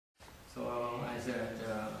said,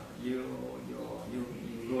 you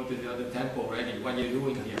go to the other temple already. What are you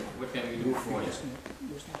doing here? What can we do for you?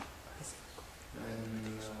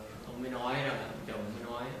 Ông mới nói rằng, chồng mới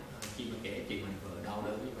nói khi mà kể chuyện mình vợ đau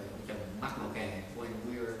đớn như vậy, ông chồng mắc vào kè.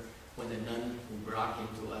 When the nun who brought him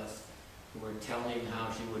to us were telling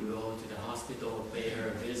how she would go to the hospital, pay her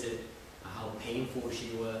a visit, how painful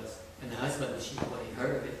she was, and the husband, when he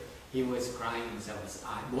heard of it, he was crying himself. His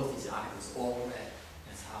eye, both his eyes was all red.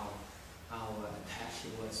 That's how attached he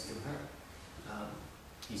was to her.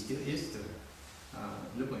 He still is to her.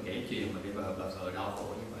 Lúc mà kể chuyện mà cái bà vợ đau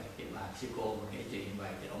khổ như vậy, cái bà sư cô mà kể chuyện như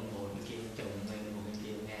vậy, thì ông ngồi bên kia, chồng ngồi bên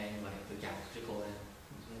kia nghe như vậy, tôi chặt sư cô lên,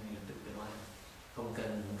 lập tức tôi nói không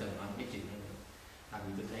cần nói cái chuyện này nữa, tại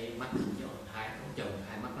vì tôi thấy mắt ông chồng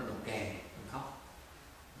hai mắt nó đỏ kè, nó khóc,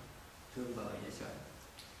 thương vợ dễ sợ.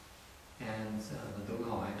 And tôi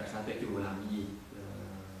hỏi tại sao tới chùa làm cái gì,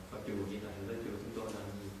 có chùa gì là tới chùa chúng tôi làm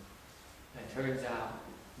cái gì. It turns out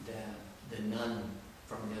that the nun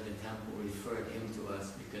from the other temple referred him to us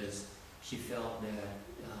because she felt that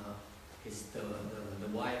the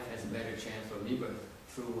wife has a better chance for rebirth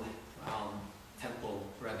through our temple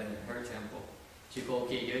rather than her temple. Sư cô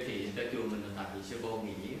kia giới thiệu tới chùa mình là tại vì sư cô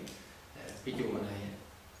nghĩ cái chùa này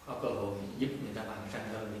có cơ hội giúp người ta bằng sanh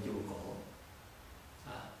hơn cái chùa cổ.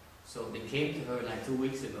 So they came to her like 2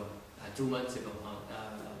 weeks ago, 2 months ago.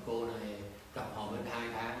 Cô này gặp họ bên 2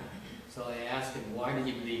 tháng. So I asked him, why did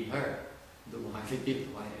you believe her? Tôi hỏi sư tiếp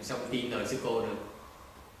hỏi sao tin lời sư cô được?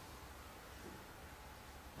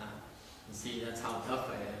 You see, that's how tough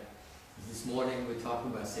I am. This morning we're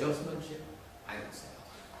talking about salesmanship. I don't sell.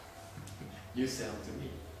 You sell to me.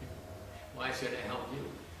 Why should I help you?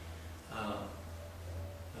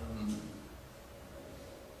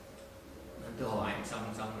 Tôi hỏi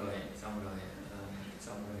xong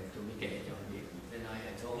rồi tôi mới kể cho anh biết. Then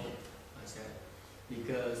I told him, I said,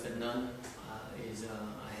 because the nun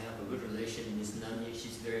I have a good relation with this nun.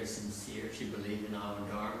 She's very sincere. She believes in our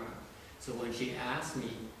Dharma. So when she asked me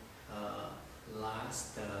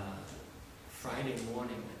last Friday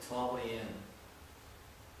morning at 12 a.m.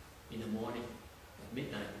 in the morning, at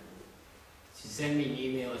midnight, she sent me an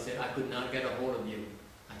email and said, I could not get a hold of you.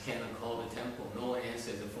 I cannot call the temple. No one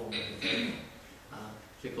answers the phone at the temple.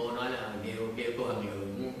 Sư cô nói là kêu cô Hằng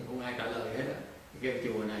Lượng không ai trả lời hết. Kêu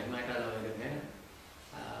chùa này không ai trả lời được hết.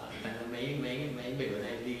 Thành ra mấy bữa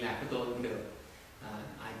nay liên lạc với tôi cũng được.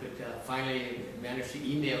 I could finally manage to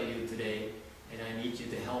email you today, and I need you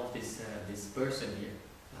to help this person here.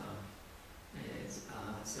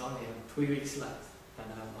 So only have 3 weeks left. Thành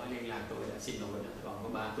ra nói liên lạc tôi đã xin lỗi, còn có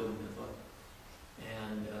 3 tuần nữa thôi.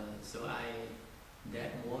 And so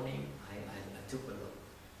that morning I took a look.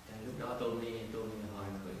 Lúc đó tôi hỏi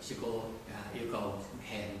sư cô yêu cầu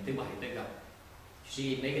hẹn thứ Bảy tới gặp. She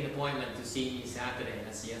make an appointment to see me Saturday.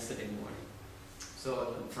 That's yesterday morning. So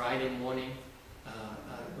Friday morning,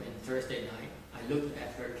 when Thursday night, I looked at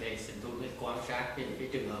her case and tôi quan sát cái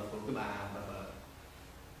trường hợp của cái bà vợ.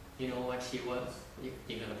 You know what she was?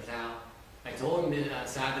 Chuyện là làm sao? I told him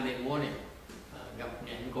Saturday morning. Gặp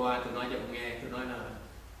ngày hôm qua tôi nói cho ông nghe, tôi nói là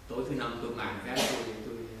tối thứ Năm tôi màng phép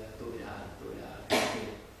tôi đã can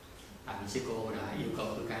thiệp. Tại vì sư cô đã yêu cầu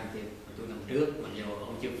tôi can thiệp, tôi làm trước, mặc dù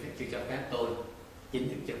ông chưa cho phép tôi, chính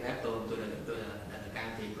thức cho phép tôi đã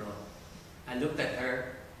can thiệp rồi. I looked at her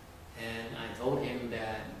and I told him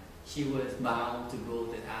that she was bound to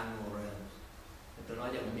go to animal realm. Tôi nói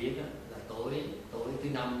cho ông biết đó, là tối thứ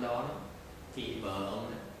Năm đó thì vợ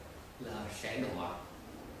ông là sẽ đọa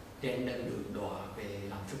trên đường được đọa về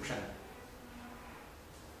làm súc sanh.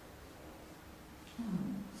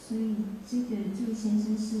 所以这个先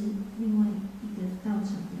生是另外一个道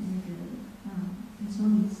场的那个你说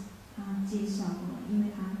他介绍过，因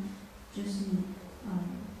为他就是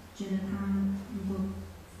觉得他如果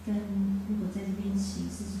在这边请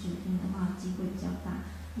49天的话，机会比较大。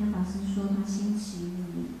那法师说他星期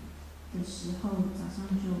五的时候早上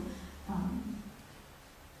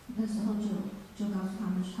那时候就告诉他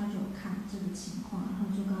们，他就有看这个情况，然后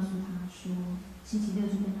就告诉他说，星期六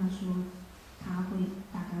就跟他说。他会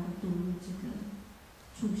大概会堕入这个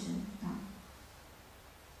畜生道。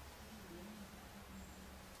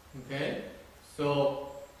Okay, so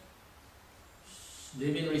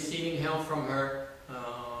they've been receiving help from her.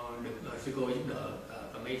 Được sư cô giúp đỡ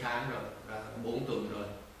cả mấy tháng rồi, 4 tuần rồi,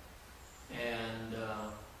 and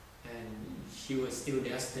she was still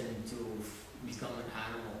destined to become an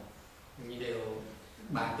animal. Như đều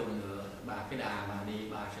 3 tuần nữa, cái đà bà đi,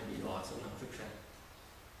 bà sẽ bị đọa xuống làm súc sanh.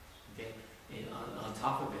 Okay. And on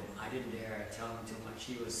top of it, I didn't dare tell him too much.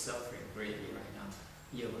 She was suffering greatly right now.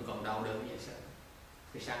 Giờ vẫn còn đau đớn như sợ.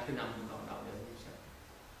 Cái sáng thứ Năm vẫn còn đau đớn như sợ.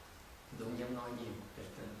 Tôi không dám nói gì,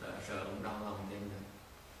 sợ ông đau lòng thêm.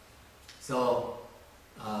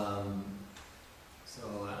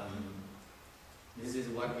 This is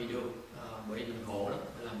what we do. Bởi vì mình khổ lắm,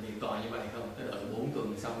 mình làm việc toàn như vậy không, tới đợi 4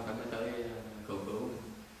 tuần xong ta mới tới cầu cứu,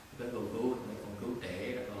 mình còn cứu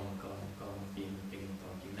trễ, rồi còn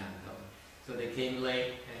chuyện nặng thôi. So they came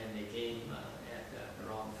late and they came at the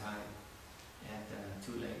wrong time,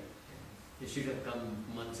 too late. They should have come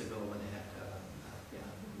months ago when they had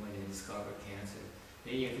when they discovered cancer.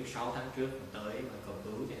 Nếu như lúc 6 tháng trước mà tới mà cầu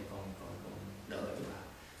cứu thì còn đỡ cho bà.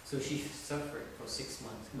 So she suffered for 6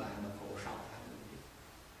 months. Bà mà khổ 6 tháng.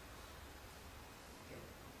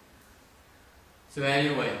 So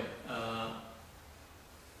anyway,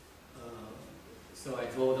 so I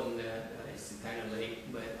told them that it's kind of late,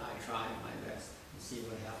 but I tried my best to see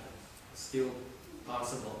what happens. It's still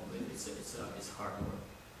possible, but it's hard work.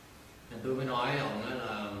 Nên tôi mới nói ông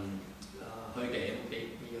là hơi trễ một tí.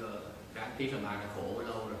 Bây giờ đáng tiếc là bà đã khổ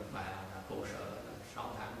lâu rồi, bà đã khổ sở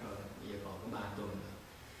 6 tháng rồi, bây giờ còn có 3 tuần nữa.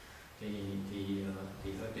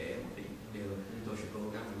 Thì hơi trễ một tí. Điều tôi sẽ cố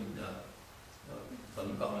gắng mà giúp đỡ.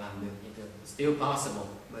 Vẫn còn làm được như thế. Still possible,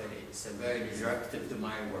 but it's very disruptive to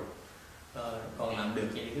my work. Còn làm được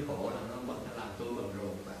những cái khổ là nó vẫn đã làm tôi bận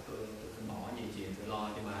rộn và tôi phải bỏ nhiều chuyện tôi lo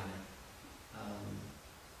cho bà này.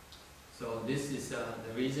 So this is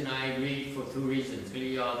the reason I agreed for 2 reasons. Cái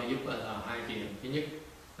lý do tôi giúp là 2 chuyện. Thứ nhất,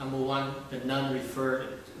 number one, the nun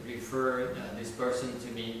referred this person to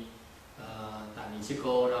me. Tại vì sư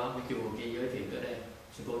cô đó, cái chùa kia giới thiệu tới đây.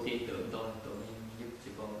 Sư cô tin tưởng tôi mới giúp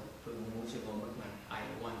sư cô. Tôi không muốn sư cô mất mặt. I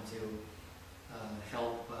want to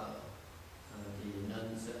help the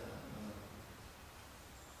nuns,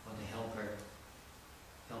 want to help her,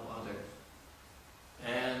 help others.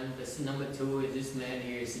 And this number 2 is this man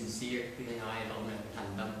here is sincere. Thứ hai là ông này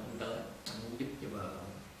thành tâm ông tới, ông muốn giúp cho vợ.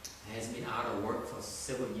 Has been out of work for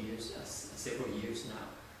several years now.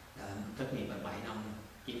 Thất nghiệp 7 năm,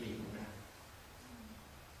 kiếm việc không ra.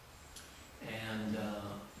 And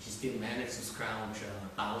he still managed to scrounge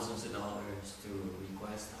thousands of dollars to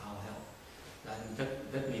request our help.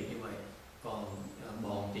 Thất nghiệp như vậy, còn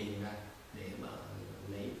bòn tiền ra để mà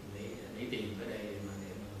lấy tiền tới đây để mà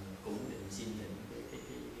cúng để xin thỉnh cái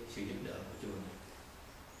sự giúp đỡ của chùa này.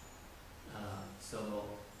 So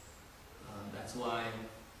that's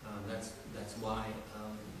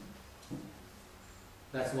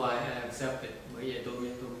why I accepted. Bởi vậy tôi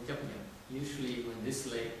mới chấp nhận. Usually when this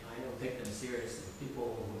late, I don't take them seriously.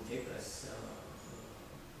 People who take us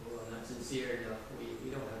who are not sincere enough, we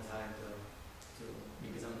don't have time to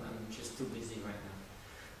because I'm just too busy right now.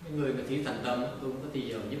 Những người mà thiếu thành tâm, tôi không có thời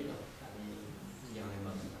giờ giúp đâu. Tại vì giờ này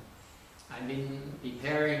bận. I've been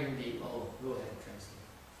preparing the go ahead, translate.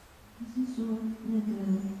 是说那个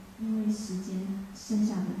因为时间剩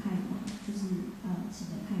下的太晚，就是请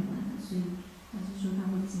的太晚了，所以他就说他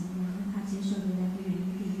会尽量。那他接受的2个原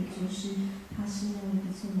因，第一个就是他是那位比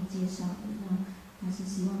丘尼介绍的，那他是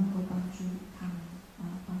希望能够帮助他们，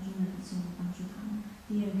帮助那比丘尼帮助他们。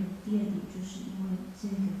第二点就是因为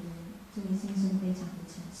这位先生非常的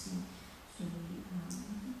诚心，所以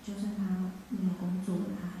就算他没有工作，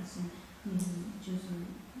他还是愿意就是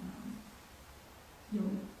有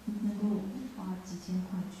能够花几千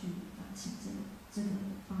块去请这个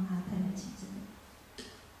帮他太太请这个。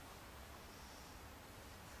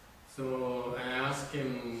So I asked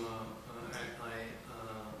him,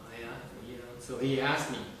 so he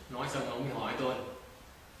asked me, nói xong ông mới hỏi tôi,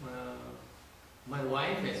 my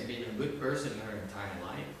wife has been a good person her entire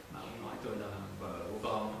life. Bà nói tôi là vợ của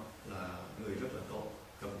con là người rất là tốt,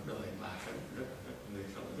 trong cuộc đời bà sống người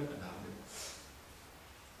sống rất là đạo đức.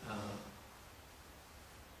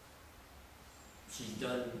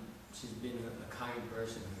 She's been a kind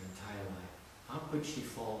person her entire life. How could she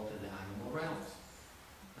fall to the animal realms?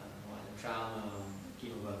 Làm sao mà khi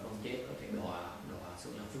mà vợ con chết có thể đọa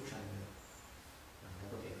xuống làm súc sanh được? Làm sao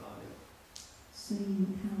có thể có được? 所以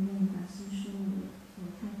他问法师说：“我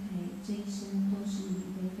太太这一生都是一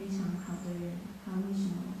位非常好的人，她为什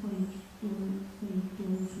么会堕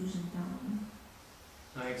入畜生道呢？”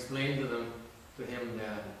 I explained to him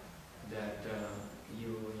that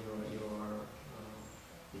you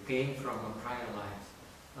came from a prior life.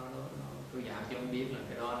 Tôi giảng cho ông biết là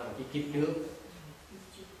cái đó là cái kiếp trước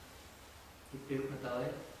nó tới.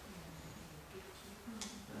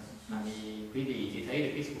 Tại vì quý vị chỉ thấy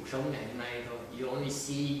được cái cuộc sống ngày hôm nay thôi. You only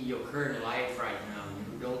see your current life right now.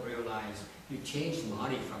 You don't realize you changed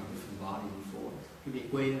body from different body before. Quý vị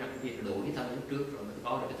quên rằng quý vị đổi cái thân lúc trước rồi mới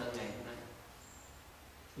có được cái thân ngày hôm nay.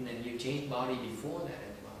 And then you changed body before that.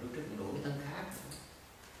 Lúc trước mình đổi cái thân khác.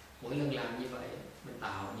 Mỗi lần làm như vậy mình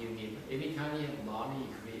tạo nhiều nghiệp. Every time you have a body, you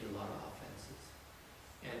create a lot of offenses.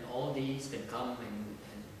 And all these can come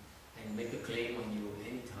and make a claim on you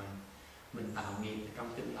anytime.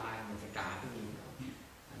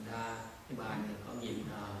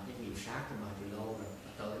 sát của bà từ lâu rồi,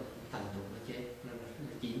 và tới thành tục nó chết, nó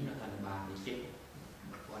chín nó thành bà thì chết,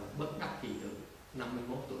 gọi là bất đắc kỳ tử,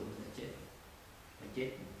 51 tuổi nó chết, nó chết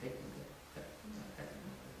một cách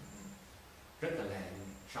rất là lẹ,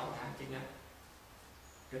 6 tháng chết ngắt,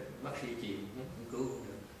 bác sĩ chịu không cứu không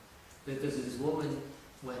được. There's this woman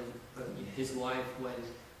when his wife, when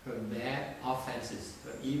her bad offenses,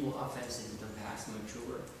 her evil offenses in the past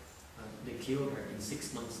matured, they killed her in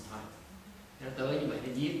 6 months' time. Nó tới như vậy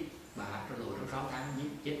nó giết bà trong 6 tháng giết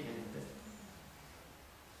chết ngay lập tức.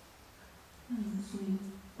 所以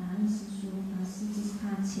答案是说，这是他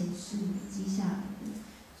前世累积下来的。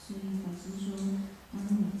所以法师说，当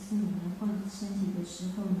每次你们换身体的时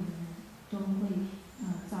候，你们都会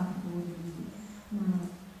造很多的业。那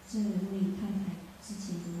这位太太之前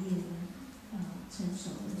的业呢，成熟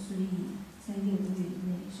了，所以在6个月以内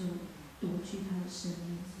就夺去她的生命。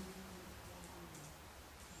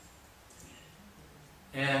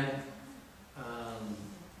And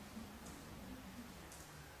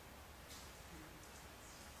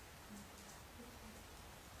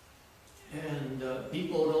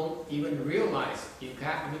people don't even realize, quý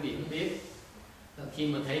vị không biết, khi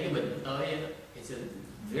mà thấy cái bệnh tới, it's a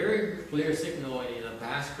very clear signal that the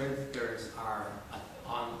past creditors are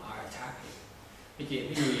attacking. Cái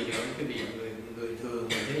chuyện cái gì nữa, cái vị người thường,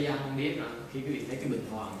 người thế gian không biết là khi quý vị thấy cái bệnh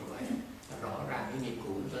hoạn như vậy, là rõ ràng cái nghiệp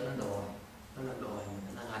cũ nó đòi,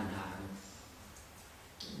 nó hành hạ.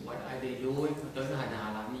 What are they doing? Tới nó hành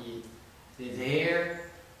hạ làm gì? They're there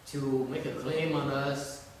to make a claim on us,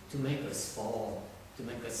 to make us fall, to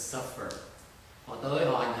make us suffer. Họ tới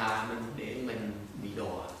họ hành hạ mình để mình bị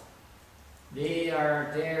đọa. They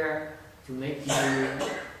are there to make you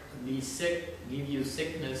be sick, give you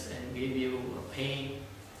sickness and give you a pain,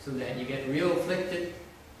 so that you get real afflicted,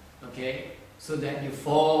 okay? So that you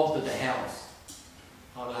fall to the hells.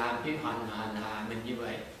 Họ làm cái hành hạ mình như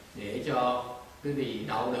vậy để cho quý vị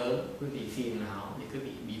đau đớn, quý vị phiền não, để quý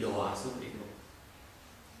vị bị đọa xuống địa ngục.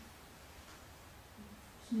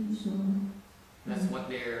 That's what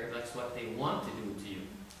they want to do to you.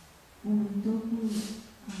 我们都不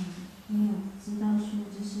没有知道说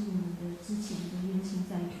这是我们的之前的冤亲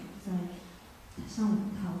债主在向我们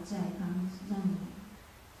讨债，让你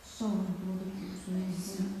受很多的苦，所以你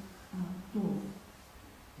会堕。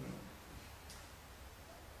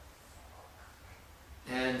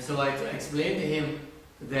And so I explained to him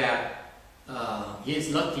that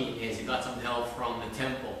he's lucky he got some help from the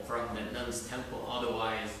temple, from the nun's temple.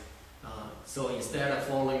 Otherwise, so instead of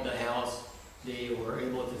following the house, they were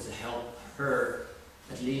able to help her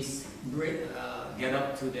at least get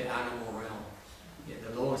up to the animal realm. Yeah, the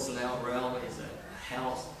lowest realm is a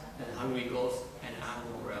house and hungry ghosts and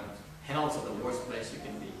animal realm. Hell is the worst place you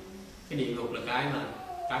can be. Cái địa ngục là cái mà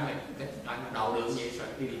đau đớn vậy rồi,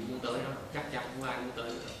 quý vị muốn tới đó chắc chắn không ai muốn tới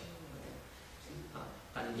được.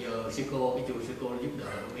 Thành nhờ sư cô, cái chùa sư cô giúp đỡ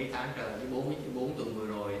mấy tháng trời, với 4 tuần vừa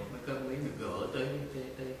rồi mới được gỡ tới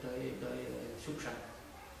súc sanh.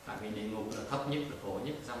 Tại vì địa ngục là thấp nhất, là khổ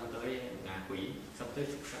nhất, xong tới ngạ quỷ, xong tới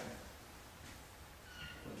súc sanh.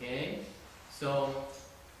 Okay, so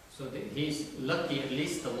he's lucky. At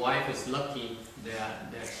least the wife is lucky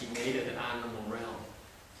that she made it an animal realm.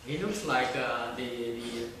 He looks like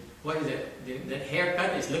what is it? The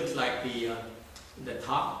haircut looks like the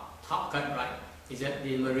top cut, right? Is that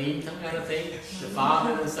the Marine kind of thing? The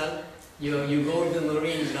father and son. You go to the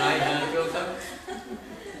Marines, right? Joseph?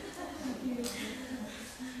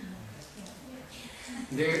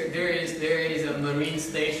 There is a Marine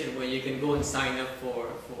station where you can go and sign up for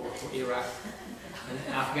Iraq and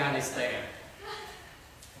Afghanistan.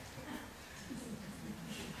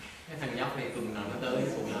 Cái thằng nhóc này tuần nào nó tới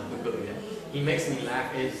cũng làm tôi cười đấy. He makes me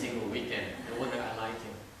laugh every single weekend. No wonder I like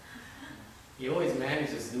him. He always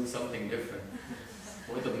manages to do something different.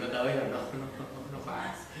 Mỗi tuần nó tới là nó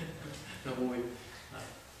phá, nó vui.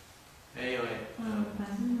 Anyway. 法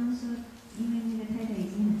师他说，因为那个太太已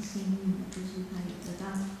经很幸运了，就是她有得到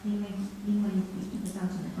另外一个道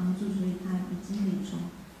场的帮助，所以她已经可以从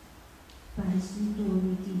本来是堕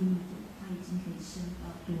入地狱的，她已经可以升到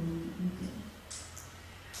堕入那个。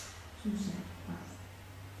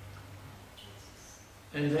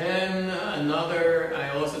And then I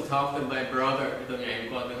also talked to my brother. Tôi ngày hôm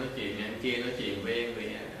qua tôi nói chuyện, ngày hôm kia nói chuyện với em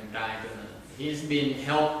trai tôi. He's been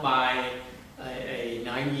helped by a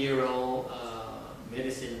 9-year-old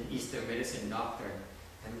Eastern medicine doctor.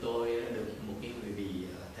 Em tôi được một cái người bị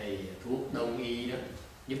thầy thuốc đông y đó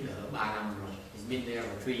giúp đỡ 3 năm rồi. He's been there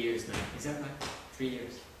for 3 years now. Is that right? 3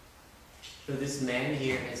 years. So this man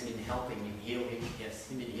here has been helping him, heal him. Yes,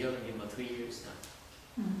 he's been healing him for 3 years now.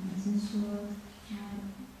 法师说他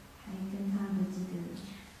还跟他的这个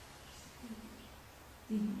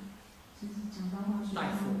讲到话说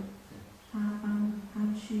大夫，他帮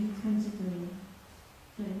他去看这个，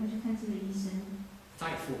对他去看这个医生，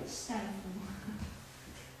大夫，大夫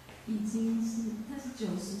已经是他是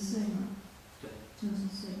90岁嘛，对，90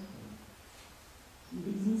岁，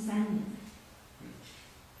已经3年。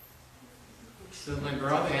So my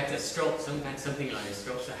brother had a stroke, something like a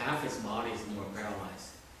stroke, so half his body is more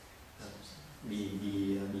paralyzed.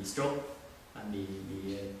 Bị stroke, bị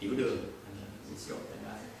tiểu đường, bị stroke,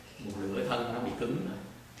 một nửa thân nó bị cứng rồi.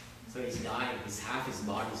 So he's dying. Half his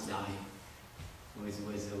body is dying. Was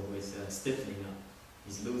stiffening up.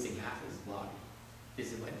 He's losing half his body.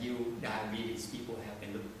 This is what you diabetes people have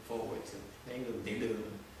been looking forward to. Mấy người tiểu đường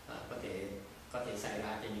có thể xảy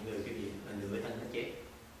ra cho những người cái gì nửa thân nó chết.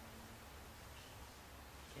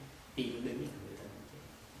 Tim đứng nửa thân nó chết.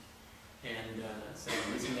 And so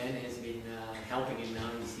this man has been helping him now.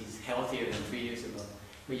 He's healthier than 3 years ago.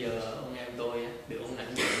 Bây giờ ông em tôi được ông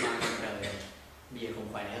lãnh nhận 3 năm trời, bây giờ còn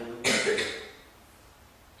khỏe hơn lúc trước.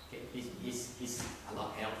 Okay. He's a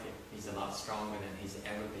lot healthier. He's a lot stronger than he's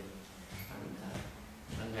ever been.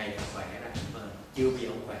 Ngày càng khỏe ra, mà chưa bị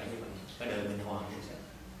ông khỏe như vậy, cả đời mình hoàn như vậy.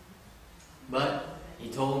 But he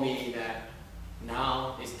told me that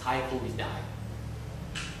now his typhoon is dying.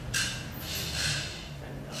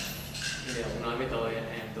 Bây giờ ông nói với tôi,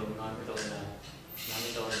 em tôi nói với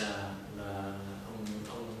tôi là ông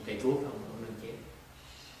thầy thuốc ông đang chết.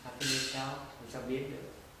 How can you tell? Không sao biết được.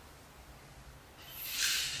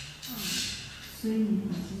 所以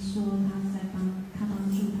法师说他帮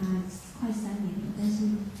助他快3年了，但是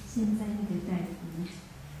现在那个大夫。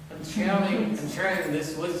I'm sharing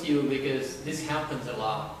this with you because this happens a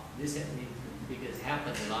lot. Because it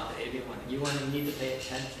happens a lot to everyone. You need to pay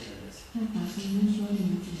attention to this. 那法师就说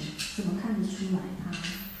你怎么看得出来他？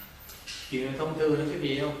 Chuyện thông thường đó quý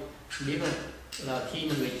vị không? Biết không? Là khi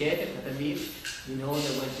mà người chết người ta biết. You know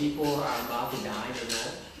that when people are about to die, they know.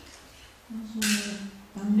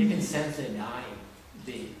 They can sense they're dying.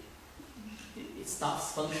 It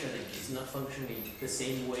stops functioning. It's not functioning the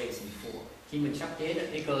same way as before. Khi mình sắp chết,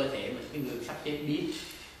 cái cơ thể mình, cái người sắp chết biết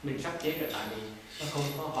mình sắp chết rồi, tại vì nó không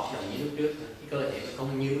có hoạt động như lúc trước nữa. Cái cơ thể nó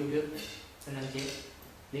không như lúc trước nữa. Nó đang chết.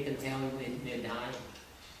 They can tell they're dying.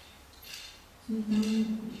 所以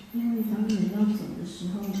因为当人要走的时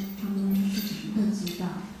候，他们自己会知道。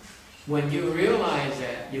When you realize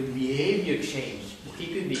that your behavior changed, khi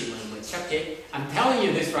quý vị mà sắp chết, I'm telling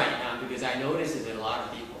you this right now because I know this is a lot of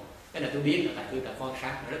people. Cái này tôi biết là tại tôi đã quan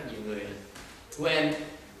sát rất nhiều người.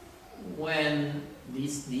 When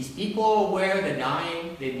these people are aware they're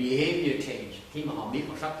dying, their behavior change. Khi mà họ biết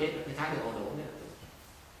họ sắp chết, cái thái độ họ đổi nữa.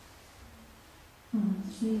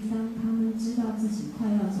 所以当他们知道自己快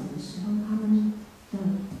要走的时候，他们的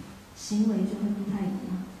行为就会不太一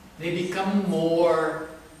样。They become more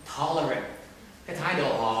tolerant. Cái thái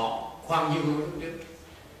độ họ khoan dung hơn lúc trước.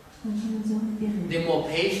 They're more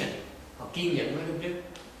patient. Họ kiên nhẫn hơn lúc trước.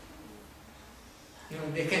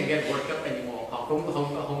 They can't get worked up anymore. Họ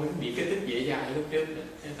không bị kích thích dễ dàng như lúc trước nữa.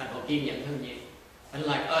 Nên thành họ kiên nhẫn hơn nhiều.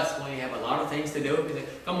 Unlike us, when you have a lot of things to do, you say,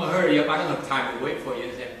 come on, hurry up, I don't have time to wait for you.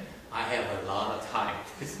 You say, I have a lot of time.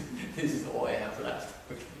 This is all I have left.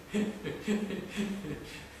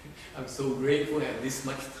 I'm so grateful I have this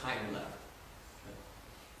much time left.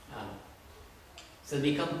 So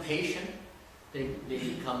they become patient, they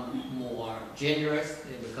become more generous,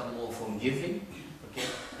 they become more forgiving. Okay?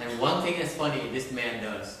 And one thing that's funny, this man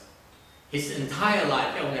does. His entire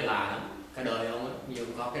life, cái ông này lạ lắm. Cả đời ông nhiều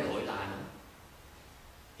có cái đổi lạ lắm.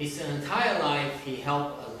 His entire life, he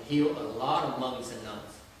helped heal a lot of monks and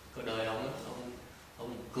nuns. Cả đời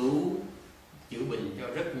ông cứu chữa bệnh cho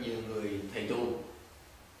rất nhiều người thầy tu.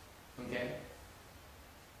 Okay?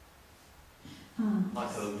 Họ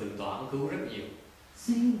thượng tọa ông cứu rất nhiều.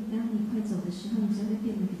 所以当你快走的时候，你就会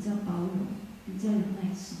变得比较包容，比较有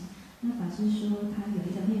耐心。那法师说他有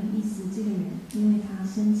一个很有意思，这个人因为他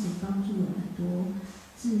生前帮助了很多，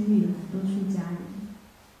治愈了很多出家人。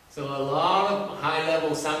So a lot of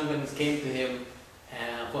high-level sanghas came to him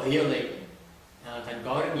for healing. Thành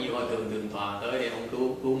có rất nhiều hòa thượng tọa tới để ông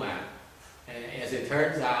cứu mạng. As it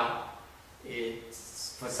turns out,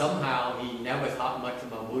 for somehow he never thought much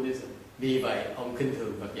about Buddhism. Vì vậy ông khinh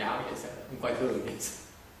thường Phật giáo vậy sao? Ông coi thường vậy sao?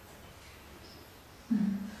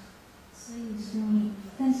 所以说，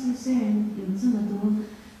但是虽然有这么多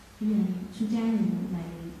人出家人来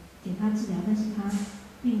给他治疗，但是他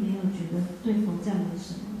并没有觉得对佛教有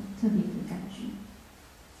什么特别的感觉。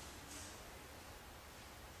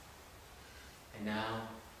And now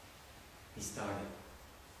he started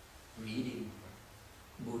reading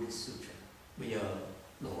Buddhist Sutra. Bây giờ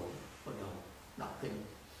bắt đầu đọc kinh.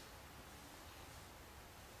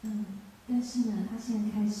 但是呢，他现在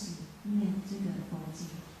开始念这个佛经。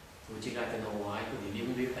Would you like to know why? Quý vị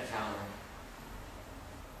biết tại sao không?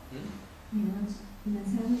 你们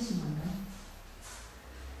猜为什么呢？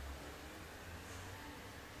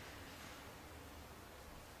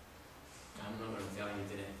 I'm not going to tell you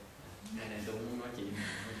today. Cái này tôi muốn nói chuyện.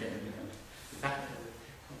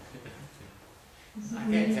 I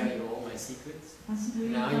can't tell you all my secrets.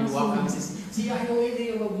 Now you walk out and say, see, I know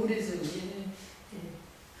everything about Buddhism.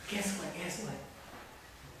 Guess what? Guess what?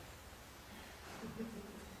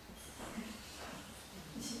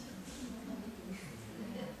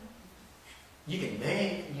 You can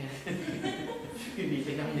beg. Quý vị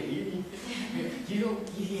phải năn nỉ đi.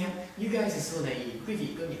 You guys are so naive. Quý vị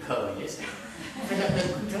có gì khờ vậy sao? Phải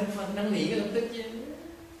năn nỉ lập tức chứ.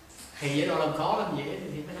 Thì vậy đó làm khó làm dễ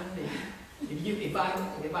thì phải năn nỉ.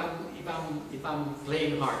 If I'm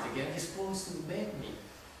playing hard to get, you're supposed to beg me.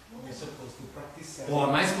 We're supposed to practice. Or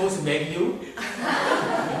am I supposed to beg you?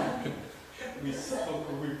 We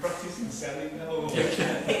practice in selling now.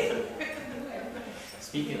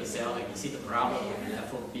 Speaking of selling, you see the problem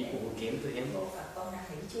from people who came to him.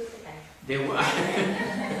 They were.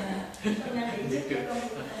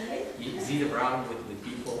 You see the problem with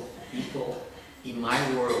people in my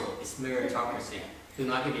world, it's meritocracy. Tôi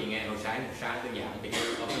nói cái vị nghe hồi sáng tôi giảng về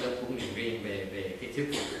có cái lớp huấn luyện riêng về cái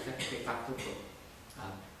thuyết phục, cái pháp thuyết phục.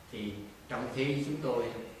 Thì trong thế giới chúng tôi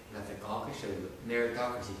là phải có cái sự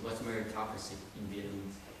meritocracy. What's meritocracy in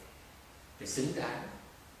Vietnamese? Phải xứng đáng.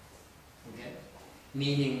 Okay?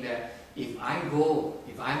 Meaning that if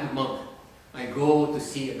I'm a monk, I go to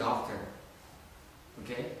see a doctor.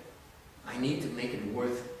 Okay? I need to make it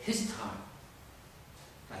worth his time.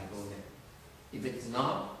 I go there. If it's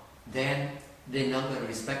not, then they're not going to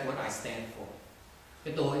respect what I stand for.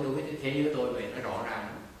 Cái tôi đối với thế giới tôi vậy nó rõ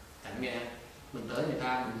ràng. Chẳng nghe mình tới người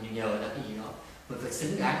ta mình nhờ người ta cái gì đó, mình phải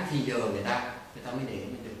xứng đáng thì giờ người ta mới để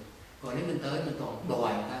mình được. Còn nếu mình tới mình còn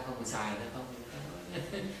đòi người ta không, mình xài người ta không,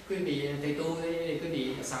 quý vị thầy tôi, quý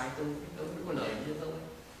vị xài tôi không có lợi cho tôi.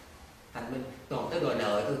 Thành mình còn tới đòi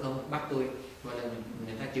nợ tôi không, bắt tôi gọi là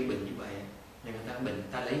người ta chữa bệnh như vậy, người ta bệnh,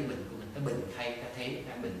 ta lấy bệnh của mình, ta bệnh thay, ta thế,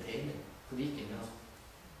 ta bệnh thế mình, có biết chuyện đó không?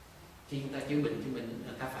 Khi người ta chữa bệnh cho mình,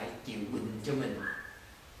 người ta phải chịu bệnh cho mình.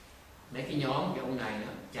 Mấy cái nhóm cái ông này đó,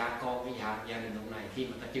 cha con cái gia đình ông này khi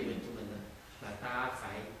mà ta chữa bệnh cho mình là ta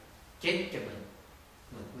phải chết cho mình.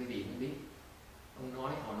 Mà quý vị không biết.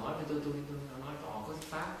 Họ nói với tôi họ nói họ có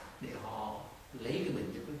pháp để họ lấy cái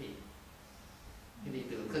bệnh cho quý vị. Quý vị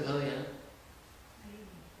tưởng khơi khơi hả?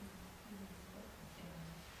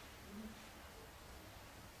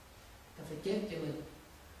 Ta phải chết cho mình.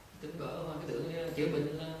 Tưởng cỡ cái tưởng chữa bệnh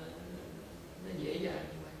là nó dễ dàng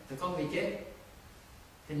như vậy. Phải có người chết.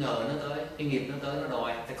 Cái nợ nó tới, cái nghiệp nó tới, nó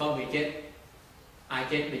đòi, phải có người chết. Ai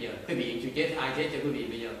chết bây giờ? Quý vị chưa chết, ai chết cho quý vị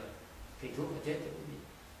bây giờ? Thì thuốc mà chết cho quý vị.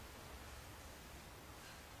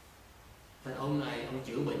 Thành ông này, ông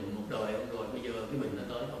chữa bệnh một đời ông rồi, bây giờ cái bệnh nó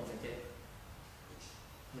tới, ông phải chết.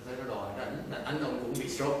 Nó tới nó đòi, đánh ông cũng bị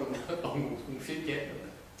stroke luôn đó, ông cũng suýt chết luôn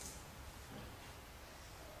đó.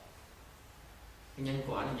 Cái nhân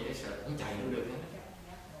quả nó dễ sợ, không chạy đâu được hết.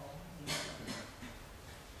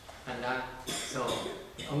 Thành ra,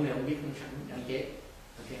 ông này ông biết ông sẵn đi chết.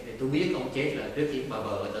 Okay, thì tôi biết ông chết là trước khi bà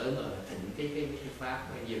vợ tới mà thịnh cái pháp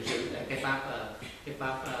diệu sự cái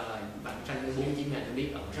pháp bản sanh cái 49 ngày tôi biết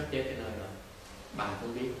ông sắp chết cái nơi rồi. Bà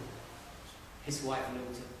cũng biết. His wife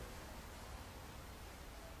knows it.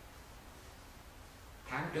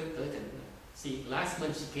 Tháng trước tới thịnh. See, last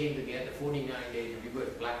month she came to get the 49 days and we were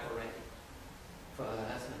black already for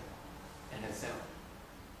her husband and herself.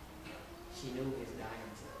 She knew he was dying.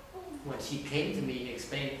 When she came to me and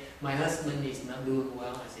explained, my husband is not doing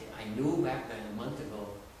well, I said, I knew back then a month ago,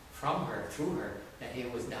 from her, through her, that he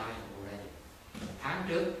was dying already. Tháng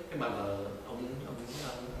trước, cái bà vợ, ông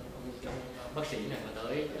bác sĩ này mà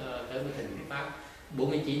tới với thỉnh cái pháp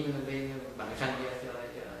 49 bên bạn sanh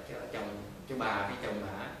cho bà, cái chồng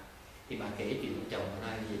bà, thì bà kể chuyện của chồng ở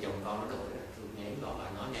đây, vì chồng con nó đổi rồi, ngày đó bà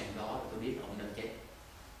nói ngày đó tôi biết ông đang chết.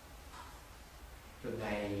 Rồi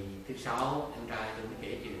ngày thứ 6 em trai tôi mới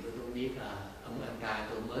kể chuyện tôi biết là ông em trai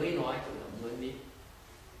tôi mới nói tôi ông mới biết.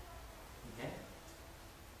 Okay.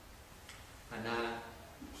 Thành ra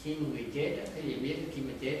khi mà người chết cái gì biết khi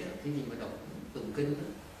mà chết cái gì mà đọc tụng kinh đó.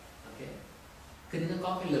 Okay. Kinh nó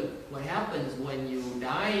có cái lực. What happens when you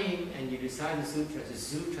die and you recite the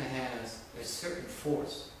sutra has a certain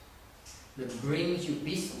force that brings you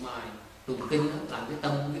peace of mind. Tụng kinh đó, làm cái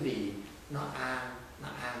tâm cái gì nó an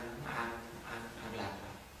lạc lại,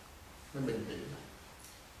 nó bình tĩnh lại.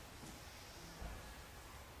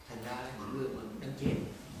 Thành ra những người mà đang chết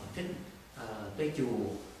mà thích tới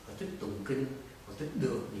chùa và thích tụng kinh họ thích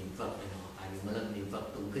được niệm Phật này nọ. Tại vì mỗi lần niệm Phật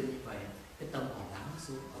tụng kinh như vậy, cái tâm họ lắng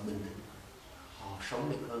xuống, họ bình tĩnh, họ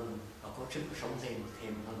sống được hơn, họ có sức sống thêm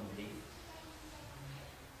hơn một tí.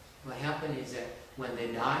 What happens is that when they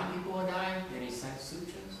die, people are dying, they recite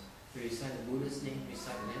sutras, they recite the Buddha's name,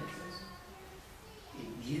 recite mantras. It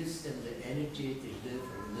gives them the energy to live a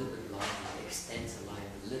little bit longer, it extends the life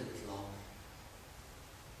a little bit longer.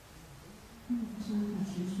 所以法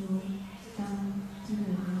师说，当这个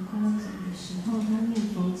人快要走的时候，他念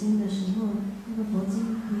佛经的时候，那个佛经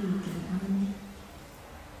可以给他们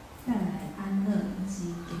带来安乐，以及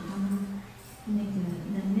给他们那个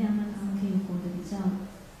能量，让他们可以活得比较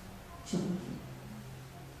久一点。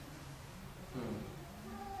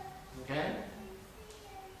Okay?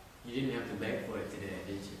 You didn't have to beg for it today,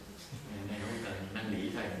 did you? Ngày nay không cần năn nỉ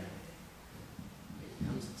thầy.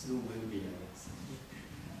 I'm still will be, I guess.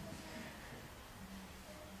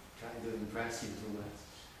 Try to impress you too much.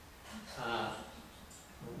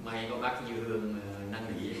 May có bác Như Hương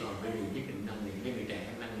năn nỉ, còn quý vị nhất định năn nỉ, mấy người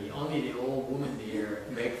trẻ năn nỉ. Only the old women there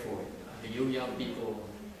beg for it. The young people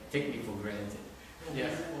take me for granted.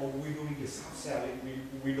 Yes. Well, we're doing the soft selling.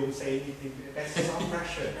 We don't say anything. That's soft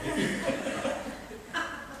pressure.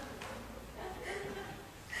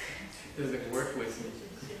 Doesn't work with me.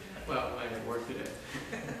 Well, might work today.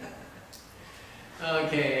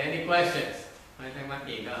 Okay, any questions?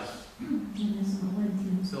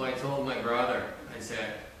 So I told my brother, I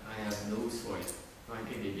said, I have news for you. Nói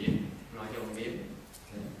cái gì biết? Nói cho ông biết.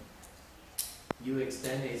 You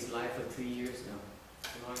extended his life for 3 years now.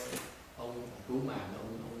 Nói ông cứu mạng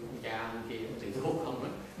ông cha ông kia ông tự thuốc không đó,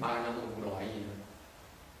 3 năm ông không đòi gì nữa.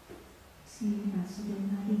 所以法师跟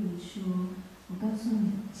他弟弟说：“我告诉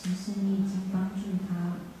你，其实你已经帮助他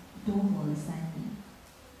多活了3年。”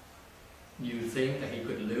 You think that he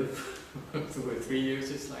could live for 3 years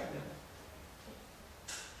just like that?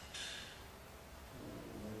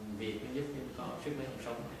 Việc nó giúp cho có sức mấy ông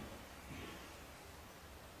sống này.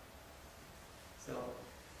 So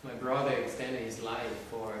my brother extended his life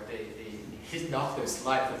for his doctor's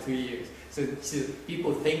life for 3 years. So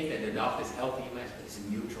people think that the doctor is helping him, but it's a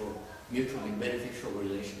mutually beneficial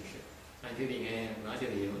relationship. Anh thứ gì nghe nói cho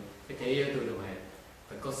hiểu cái thế giới tôi rồi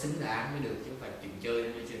phải có xứng đáng mới được chứ không phải chuyện chơi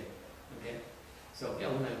nữa chứ. Okay. So cái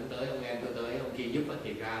ông này cũng tới, ông em tôi tới, ông kia giúp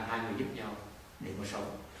thì ra hai người giúp nhau để mà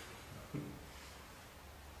sống.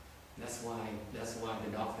 That's why the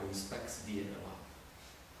doctor respects the other one.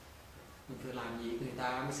 Mình phải làm gì người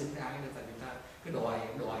ta mới xứng đáng, người ta cứ đòi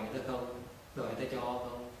người ta không, đòi người ta cho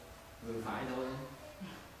không, người phải thôi.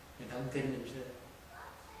 Người ta không kinh làm sao?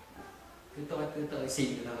 Cứ tôi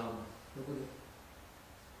xin người ta không, đâu có được.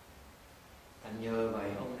 Thành nhờ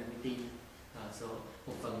vậy ông này mới tin. So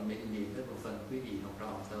một phần mình niệm tới, một phần quý vị học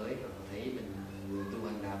trò tới rồi thấy mình người tu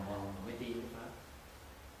hành đàng hoàng mới tin cái pháp,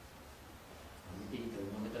 mới tin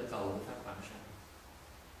tưởng mới tới cầu cái pháp bản sanh.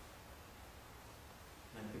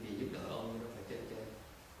 Nên quý vị giúp đỡ ông nó phải chơi.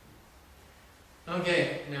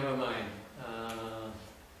 Okay, never mind.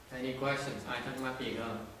 Any questions? Ai thắc mắc gì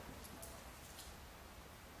không?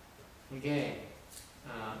 Okay.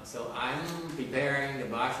 So I'm preparing the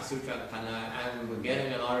Bhasha Sutra and I'm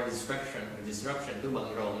getting a lot of disruption. Tôi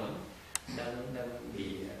bận rộn lắm, đang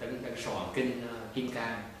soạn kinh Kim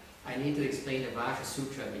Cang. I need to explain the Bhasha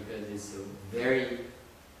Sutra because it's a very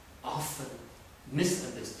often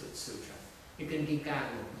misunderstood sutra. Cái kinh Kim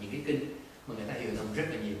Cang là những cái kinh mà người ta hiểu lầm rất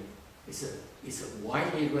là nhiều. It's a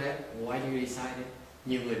widely read, widely recited.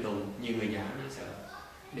 Nhiều người tụng, nhiều người giảng nó sợ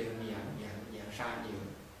đều giảng sai nhiều.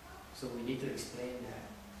 So we need to explain that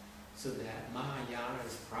so that Mahayana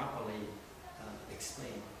is properly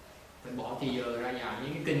explained. Phải bỏ thì giờ ra giảng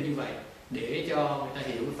những cái kinh như vậy để cho người ta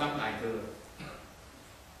hiểu cái pháp đại thừa.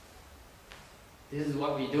 This is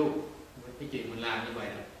what we do. Cái chuyện mình làm như vậy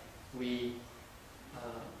là we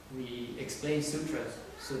explain sutras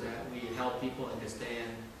so that we help people understand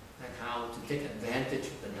like how to take advantage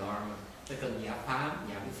of the Dharma. Ta cần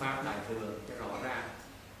giảng pháp đại thừa cho rõ ràng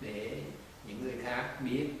để những người khác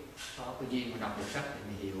biết, có cái duyên mà đọc được sách để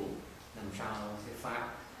mình hiểu làm sao cái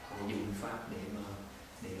pháp, dùng pháp để mà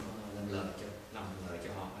làm lợi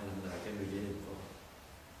cho họ hay làm lợi cho người gia đình của họ.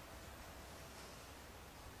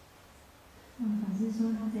 法师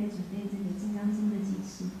说他在准备这个《金刚经》的解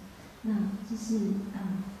释，那这是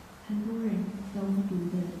很多人都读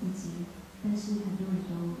的一集，但是很多人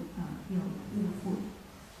都有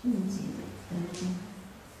误解的经。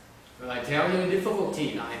Well, I tell you the difficulty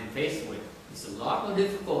I am faced with. It's a lot more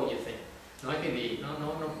difficult you think. Nói cái gì nó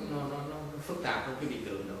phức tạp hơn cái vị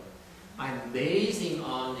tưởng đâu. I'm basing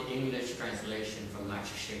on the English translation from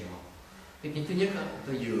Lecture Shema. Cái thứ nhất đó,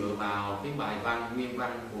 tôi dựa vào cái bài văn nguyên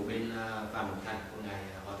văn của bên Phạm Mục Thành của ngài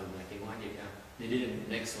Hòa thượng Ngài Tiến Hóa Việt Nam. They did an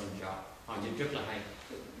excellent job. Họ dịch rất là hay.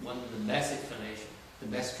 One of the best explanation, the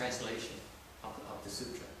best translation of the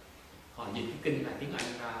sutra. Họ dịch cái kinh là tiếng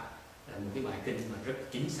Anh ra là một cái bài kinh mà rất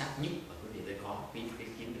chính xác nhất mà quý vị có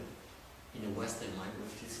kiếm được. In the Western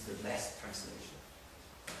language, this is the best translation.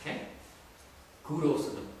 Okay? Kudos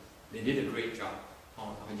to them. They did a great job.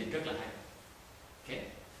 Họ dịch rất là hay. Okay?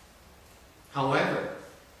 However,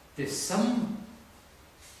 there's some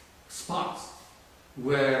spots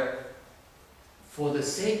where, for the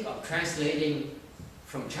sake of translating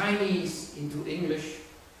from Chinese into English,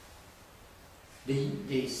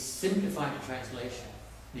 they simplify the translation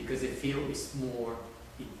because they feel it's more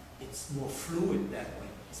fluid that way.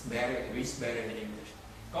 It's better, it reads better in English.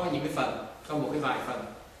 Có những cái phần, có một cái vài phần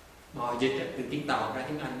mà họ dịch từ tiếng Tàu ra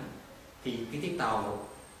tiếng Anh, thì cái tiếng Tàu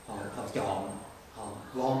họ chọn, họ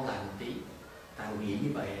gom lại một tí. Tại họ nghĩ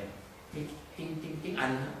như vậy, cái tiếng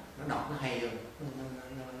Anh nó đọc nó hay hơn,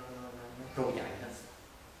 nó trôi chảy hơn.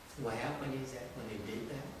 What happened is that when they did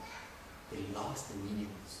that, they lost the meaning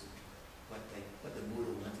of the sutra, what the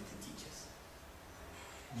Buddha wanted to teach us.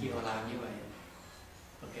 Khi họ làm như vậy,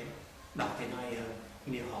 okay, đọc thì hay hơn,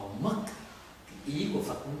 nhưng họ mất cái ý của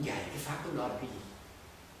Phật muốn dạy cái pháp lúc đó là cái gì.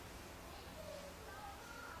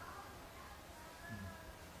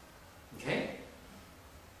 Okay?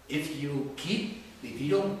 If you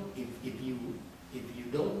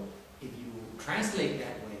translate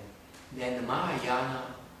that way, then the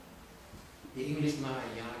Mahayana, the English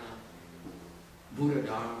Mahayana, Buddha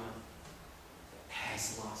Dharma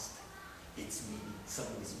has lost its meaning, some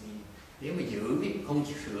of its meaning. Nếu mà giữ không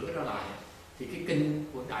sửa cái đó lại, thì cái kinh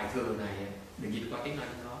của Đại Thừa này được dịch qua tiếng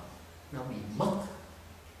Anh nó bị mất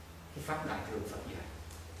cái pháp Đại Thừa Phật dạy.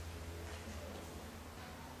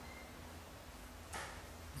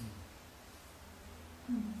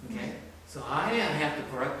 Okay, so I have to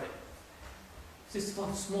correct it. This is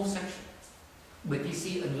a small section, but you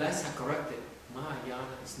see, unless I correct it,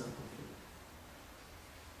 Mahayana is not complete.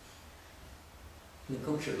 Mình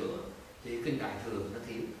không sửa thì kinh Đại Thừa nó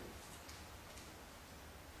thiếu.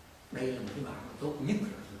 Đây là một cái bản tốt nhất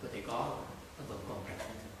rồi, mình có thể có, nó vẫn còn rạch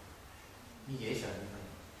như dễ sợ như vậy.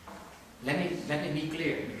 Let me be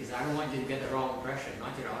clear, because I don't want you to get the wrong impression.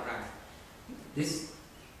 Nói cho rõ ràng,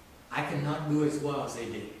 I cannot do as well as they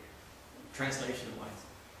did, translation wise.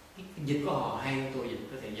 Cái dịch của họ hay hơn tôi dịch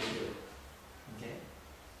có thể dịch được. Okay?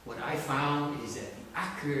 What I found is that the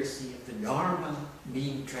accuracy of the Dharma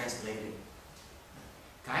being translated.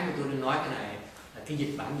 Cái mà tôi đang nói cái này là cái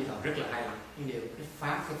dịch bản dịch họ rất là hay lắm. Nhưng điều cái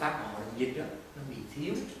pháp họ đang dịch đó nó bị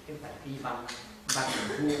thiếu cái phải cái văn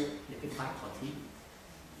mình thua để cái pháp họ thiếu.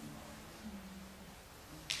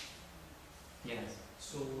 Yes.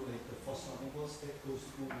 So like for some of us that goes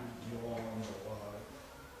through your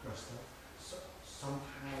yourself,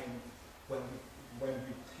 sometimes when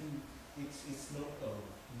we think it's not a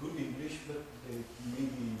good English, but they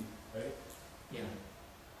maybe, right? Yeah.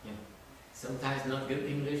 Sometimes not good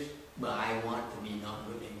English, but I want to be not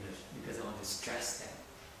good English because I want to stress that.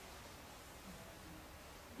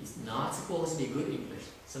 It's not supposed to be good English.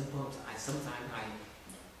 Sometimes I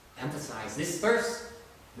emphasize this first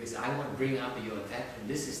because I want to bring up your attention.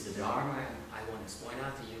 This is the Dharma, and I want to point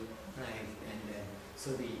out to you.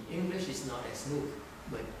 So the English is not as smooth,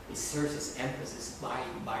 but it serves as emphasis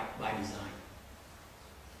by design.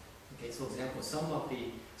 Okay, so for example, some of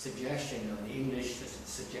the suggestion of the English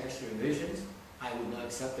suggestion revisions, I would not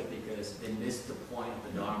accept it because they missed the point of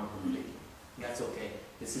the Dharma completely. That's okay.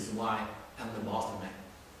 This is why I'm the bottleneck.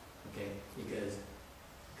 Okay,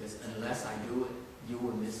 because unless I do it, you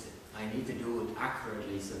will miss it. I need to do it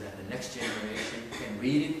accurately so that the next generation can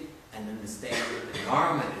read it and understand what the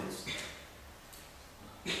Dharma is.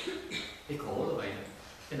 Cái khổ là vậy.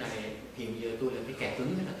 Cái này hiện giờ tôi là cái kẻ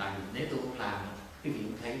cứng, là tại vì nếu tôi không làm, quý vị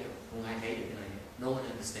không thấy được, không ai thấy được cái này. No one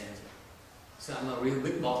understands it. So I'm a real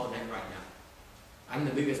big bottleneck right now. I'm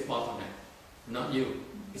the biggest bottleneck, not you.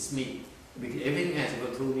 It's me. Because everything has to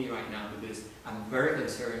go through me right now because I'm very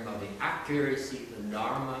concerned about the accuracy of the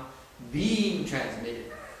Dharma being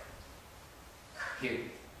transmitted here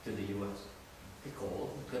to the US. Cái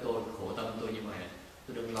khổ tâm tôi như vậy,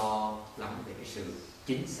 tôi đừng lo lắng về cái sự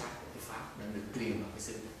chính xác của cái pháp đã được truyền vào cái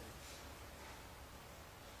xứ này.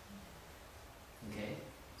 Okay,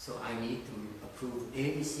 so I need to approve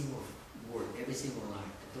every single word, every single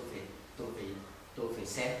line. Tôi phải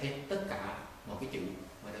xét hết tất cả mọi cái chữ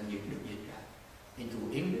mà đang được dịch ra into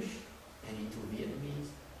English and into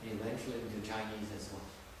Vietnamese and eventually into Chinese as well.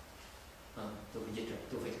 Tôi phải dịch ra,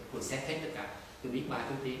 tôi xét hết tất cả. Tôi biết ba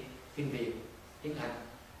thứ tiếng: tiếng Việt, tiếng Anh,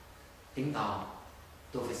 tiếng Tàu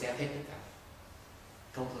tôi phải xét hết tất cả,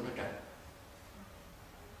 không thôi nó trật.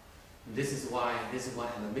 This is why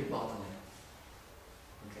I'm a big bottleneck.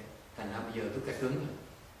 Okay. Thành ra bây giờ tôi cứng rồi.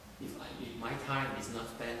 If my time is not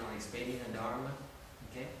spent on explaining the Dharma,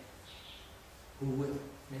 okay, who will?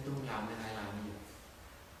 Nếu tôi không làm thì ai làm bây giờ?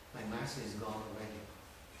 My master is gone already.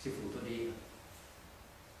 Sư phụ tôi đi rồi.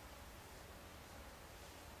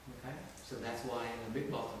 Okay, so that's why I'm a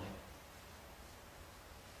big bottleneck.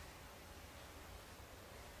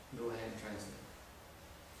 Go ahead and translate.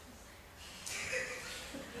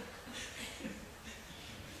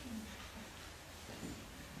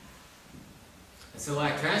 So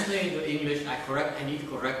I translate into English. I need to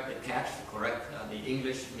correct the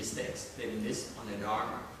English mistakes. That in this on the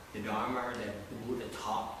Dharma that the Buddha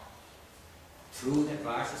taught through the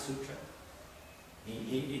Vajra Sutra.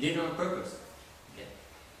 He did it on purpose. Okay.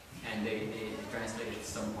 And they translated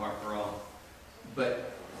some part wrong.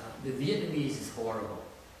 But the Vietnamese is horrible.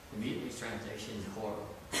 The Vietnamese translation is horrible.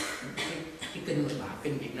 Cái kinh của bản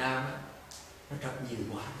kinh Việt Nam á, nó trật nhiều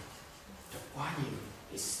quá nhiều.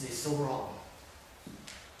 It's so wrong.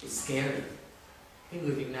 It's scary. Cái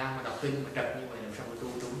người Việt Nam mà đọc kinh mà trật như vậy làm sao mà tu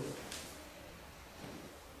trúng được?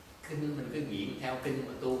 Kinh mình cứ nghiện theo kinh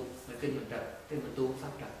mà tu, mà kinh mà trật, kinh mà tu pháp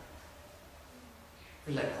trật.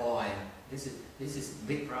 Cái lệch hoài. This is a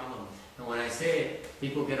big problem. And when I say it,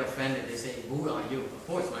 people get offended. They say, "Who are you?" Of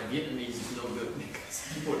course, my Vietnamese is no good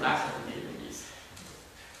because people laugh at Vietnamese.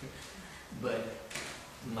 But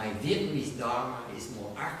my Vietnamese Dharma is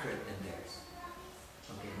more accurate than theirs.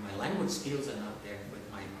 Okay, my language skills are not there, but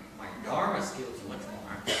my Dharma skills are much more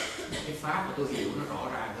accurate. Cái pháp mà tôi hiểu nó rõ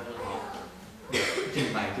ràng hơn là họ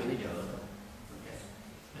trình bày tôi bây giờ. Okay,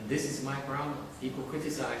 and this is my problem. People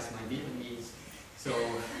criticize my Vietnamese. So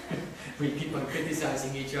we keep on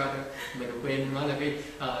criticizing each other. Mình quên nói là cái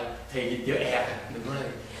thầy dịch dở ẹt, mình nói là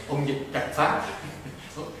ông dịch trật pháp.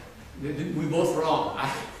 We both wrong.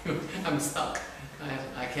 I'm stuck.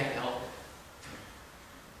 I can't help.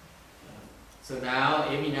 So now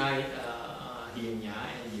Emina, Hiền Nhã,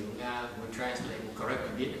 and Diệu Nga will translate, will correct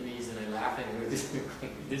my Vietnamese, and I laugh and go, this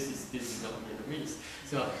is not Vietnamese.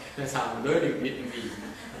 So that's how I learn Vietnamese.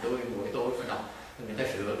 Mỗi tối phải đọc. Người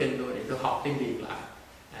ta sửa kinh tôi để tôi học tiếng Việt lại.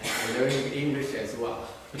 I learning English as well.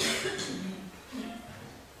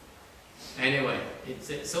 Anyway,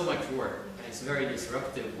 it's so much work. It's very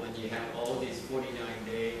disruptive when you have all these 49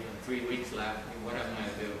 days and 3 weeks left. I mean, what am I to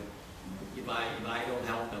do? If I don't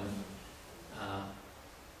help them,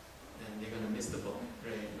 then they're going to miss the book.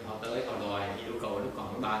 Rồi họ tới họ đòi yêu cầu nó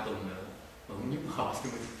còn 3 tuần nữa, mà không giúp họ thì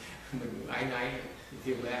mình ái náy,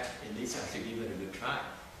 feel bad. At least I should give it a good try.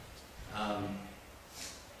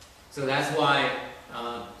 So that's why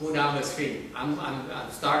go down the street. I'm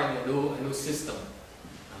starting a new system.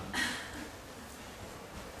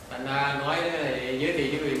 Thành ra nói giới thiệu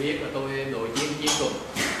cho người biết là tôi đội chiến thuật.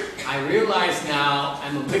 I realize now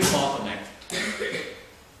I'm a big bottleneck.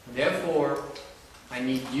 Therefore, I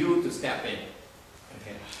need you to step in.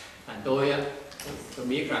 Okay. Thành tôi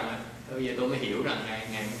biết rằng bây giờ tôi mới hiểu rằng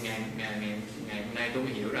ngày hôm nay tôi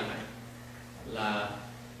mới hiểu rằng là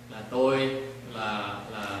tôi là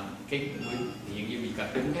cái hiện như bị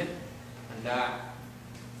cật đứng hết. Thành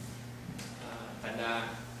ra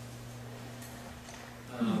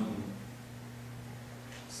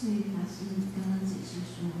所以法师刚刚解释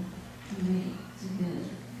说，因为这个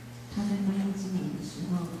他在翻译经文的时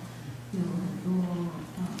候有很多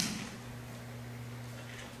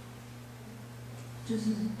就是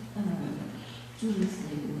诸如此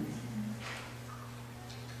类的问题，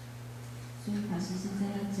所以法师现在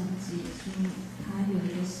要讲解说他有一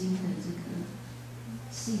个新的这个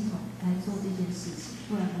系统来做这件事情，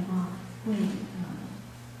不然的话会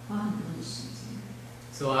花很多的时间。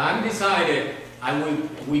So I'm decided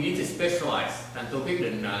we need to specialize. Thành tôi quyết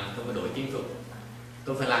định rằng tôi phải đổi chiến thuật.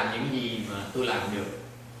 Tôi phải làm những gì mà tôi làm được,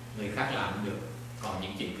 người khác làm không được. Còn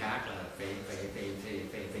những chuyện khác là phải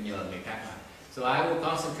nhờ người khác làm. So I will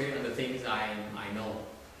concentrate on the things I know,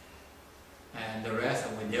 and the rest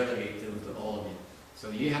I will delegate to all of you. So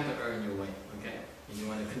you have to earn your way, okay? And you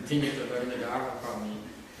want to continue to learn the Dharma from me.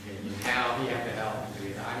 Okay, you have to help me do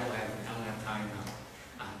it. I don't have time now.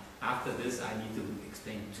 After this, I need to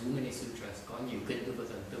explain too many sutras. Có nhiều kinh tôi phải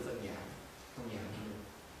giảng, không giảng không được.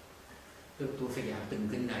 Tôi phải giảng từng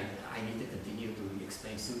kinh này. I need to continue to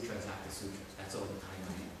explain sutras after sutras. That's all the time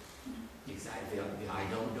I have. Exactly. If I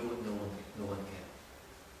don't do it, no one can.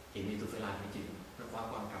 Hiện nay tôi phải làm cái chuyện nó quá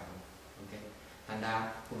quan trọng. Okay. And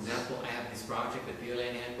for example, I have this project, the Pure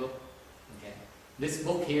Land Handbook. Okay. This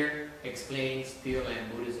book here explains Pure Land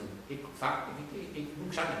Buddhism. Cái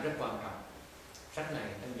cuốn sách này rất quan trọng. Sách này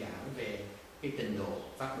nó giảng về cái trình độ,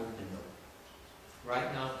 pháp môn trình độ.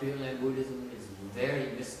 right now Pure Land Buddhism is very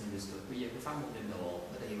misunderstood. Bây giờ cái pháp môn Tịnh độ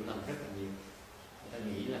người ta hiểu lầm rất là nhiều. Người ta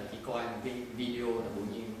nghĩ là chỉ coi một cái video là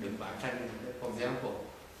bỗng nhiên được vãng sanh. For example,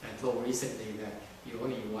 I told recently that you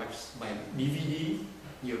only watch my DVD,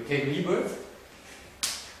 you can rebirth.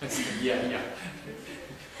 I said, yeah.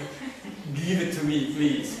 Give it to me,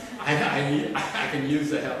 please. I can use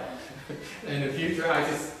the help. In the future,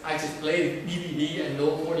 I just play DVD and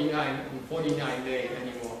no 49 days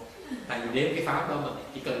anymore. Tại vì nếu cái pháp đó mà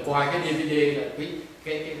chỉ cần coi cái DVD là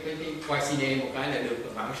cái quay cine một cái là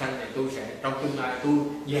được vãng sanh, này tôi sẽ trong tương lai tôi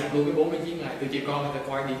dẹp luôn cái 49 ngày, tôi chỉ coi người ta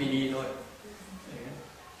coi DVD thôi.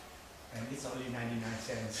 And it's only 99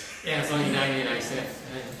 cents. Yeah, it's only 99 cents,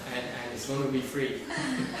 and it's going to be free.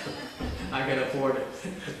 I can afford it.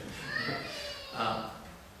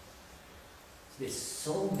 It's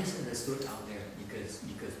so misunderstood out there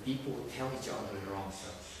because people tell each other wrong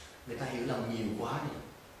stuff. Người ta hiểu lầm nhiều quá đi.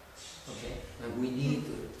 Okay, and we need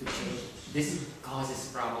to change. This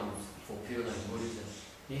causes problems for Pure Land Buddhism.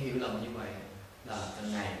 Nếu hiểu lầm như vậy là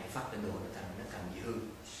càng ngày cái pháp Tịnh độ nó càng bị hư.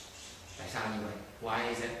 Tại sao như vậy? Why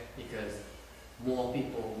is it? Because more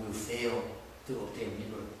people will fail to obtain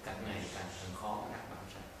liberty. Càng ngày càng khó đạt bản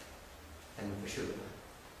sanh. Thành một cái sự.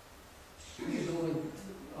 You do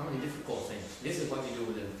only difficult things. This is what we do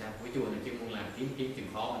with the temple. Cái chùa này chuyên môn làm kiếm chuyện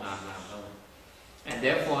khó mà làm thôi. And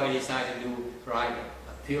therefore I decided to do right.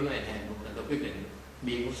 Pure Land Handbook là tôi quyết định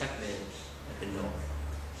biên cuốn sách về Tịnh độ.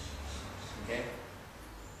 Okay.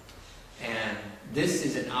 And this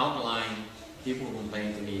is an outline. People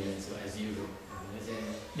complain to me as usual.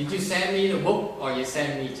 Did you send me the book or you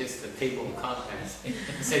send me just the table of contents? I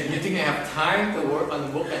said, do you think I have time to work on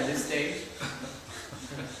the book at this stage?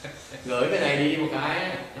 Gửi cái này đi một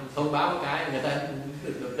cái, thông báo một cái, người ta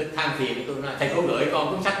được than phiền của tôi nói, thầy có gửi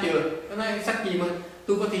con cuốn sách chưa? Tôi nói sách gì mà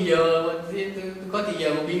tôi có thì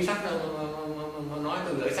giờ mà biên sách đâu mà nói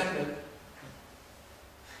tôi gửi sách được.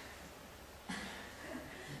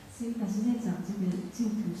 所以法师在找这个净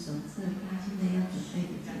土手册，他现在要准备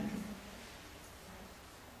的这个。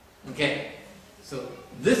Okay, so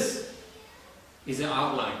this is an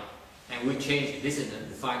outline, and we change. This is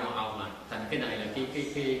the final outline. Thành cái này là cái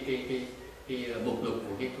mục lục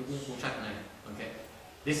của cái cuốn sách này. Okay,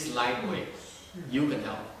 this is lightweight. You can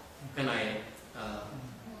help. Cái này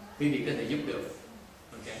quý vị có thể giúp được.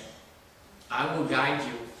 Okay, I will guide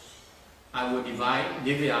you. I will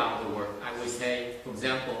divvy out the work. I will say, for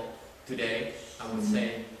example, today I will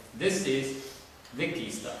say, this is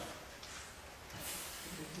Vicky's stuff.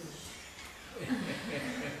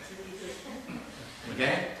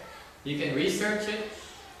 Okay, you can research it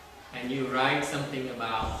and you write something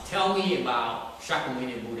about. Tell me about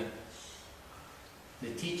Shakyamuni Buddha,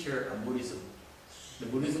 the teacher of Buddhism. The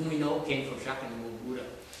Buddhism we know came from Shakyamuni Buddha.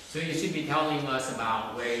 So you should be telling us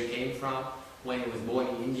about where he came from, when he was born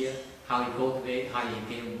in India, how he cultivated, how he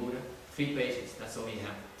became a Buddha. 3 pages, that's all you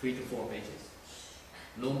have. 3 to 4 pages.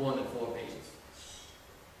 No more than 4 pages.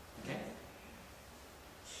 Okay?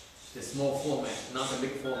 The small format, not the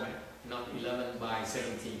big format, not 11 by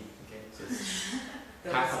 17. Okay? So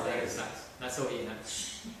it's half a letter size. That's all you have.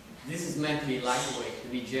 This is meant to be lightweight, to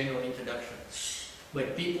be general introduction.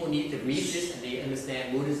 But people need to read this and they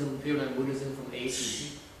understand Buddhism, Pure Land Buddhism from A to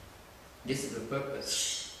Z. This is the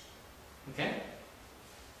purpose. Okay?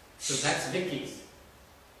 So that's Vicky's.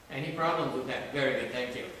 Any problems with that? Very good,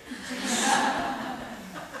 thank you.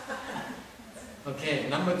 Okay,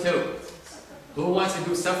 number 2. Who wants to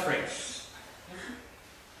do suffering?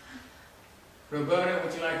 Roberta,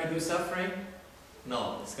 would you like to do suffering?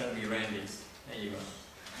 No, it's going to be Randy's. There you go.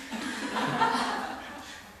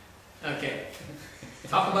 Okay.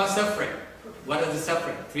 Talk about suffering. What is the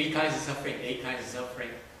suffering? 3 kinds of suffering, 8 kinds of suffering,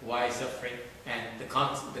 why suffering, and the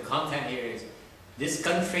content here is, this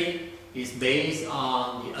country is based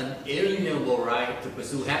on the unalienable right to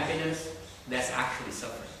pursue happiness. That's actually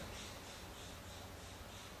suffering.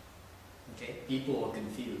 Okay? People are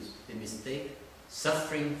confused. They mistake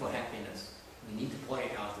suffering for happiness. We need to point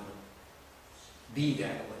it out to them. Be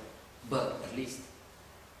that way. But at least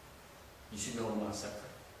you should know about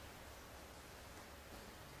suffering.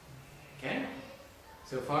 Okay?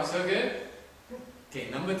 So far so good? Okay,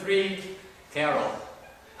 number 3, Carol.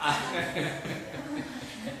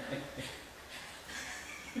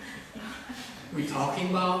 We're talking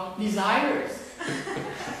about desires.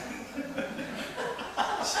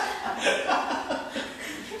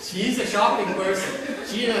 She's a shopping person.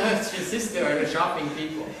 She and her sister are the shopping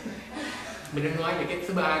people. Mình đang nói về cái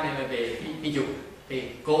thứ 3 này là về đi dục. Thì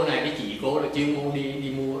cô này, cái chị cô là chuyên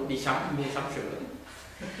môn đi sắm sửa.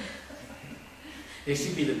 They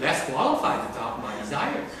should be the best qualified to talk about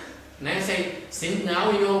desires. And I say, since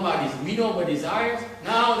now we know about this, we know about desires,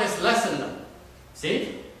 now let's lessen them.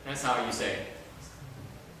 See? That's how you say it.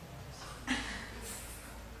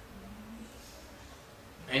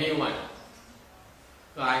 Anyone?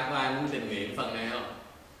 Có ai muốn tình nguyện phần này không?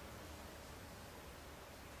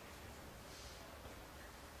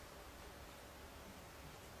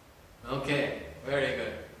 Okay, very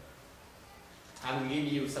good. I will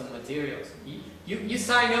give you some materials. You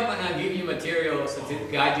sign up and I give you materials to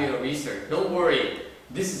guide your research. Don't worry,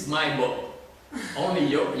 this is my book. Only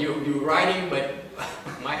you writing, but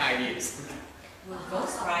my ideas. We're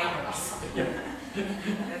ghost writers. Yeah.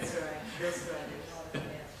 That's right, ghost writers.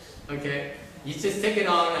 Okay, you just take it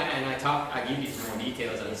on and I give you more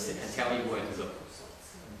details and tell you where to go.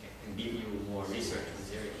 Okay, and give you more research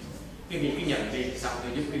materials. Quý vị cứ nhận đi, xong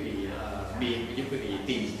tôi giúp quý vị biên, giúp quý vị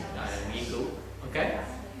tìm nghiên cứu. Okay?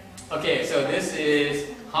 Okay, so this is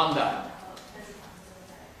Honda.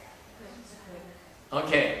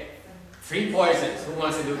 Okay, 3 poisons. Who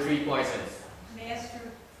wants to do 3 poisons? Master,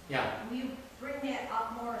 Yeah. will you bring that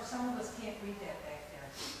up more? Some of us can't read that back there.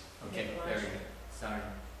 Okay, very good. Sorry.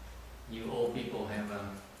 You old people have Well,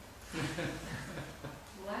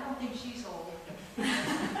 I don't think she's old.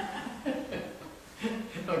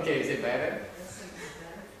 Okay, is it better?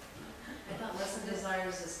 I thought lesson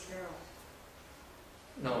desires is Carol.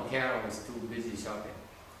 No, Carol was too busy shopping.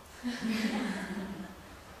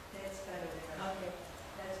 That's better. Okay.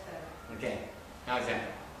 That's better. Okay, how's that?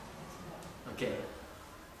 Okay,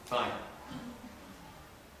 fine.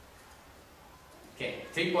 Okay,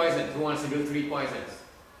 3 poisons. Who wants to do 3 poisons?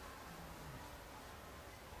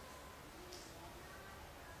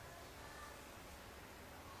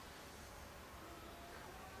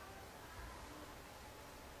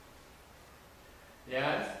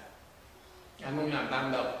 Yes. Anh muốn làm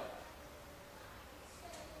tam độc.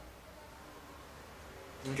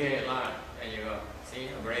 Okay, line. There you go. See,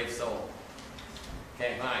 a brave soul.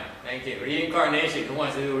 Okay, fine. Thank you. Reincarnation. Who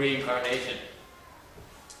wants to do reincarnation?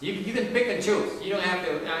 You can pick and choose. You don't have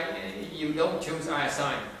to. You don't choose. I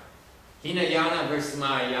assign. Hinayana versus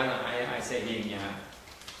Mahayana. I say Hinayana.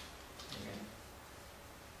 Okay.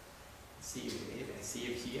 See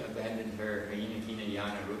if she abandoned her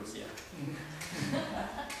Hinayana roots yet.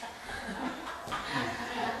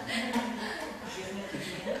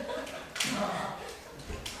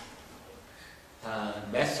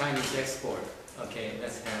 Best Chinese export. Okay,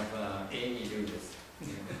 let's have Amy do this.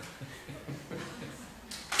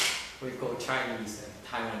 We go Chinese,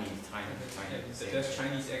 Taiwanese, Chinese. The best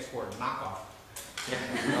Chinese export knockoff.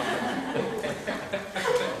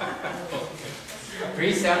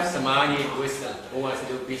 Precept, Samadhi, and wisdom. Who wants to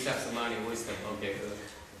do precept, Samadhi, and wisdom? Okay, good.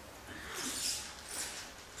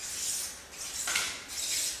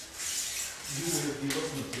 You will give us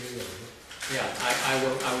material. Yeah, I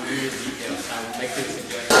will give you details. I will make you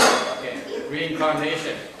suggestions. Okay,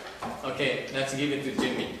 reincarnation. Okay, let's give it to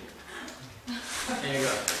Jimmy. There you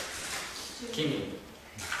go. Kimmy.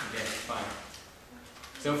 Okay, fine.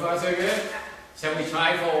 So far so good? Shall we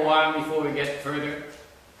try for a while before we get further?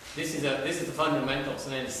 This is the fundamentals,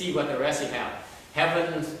 and then see what the rest you have.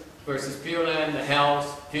 Heavens versus Pure Land, the hells,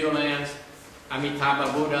 Pure Lands,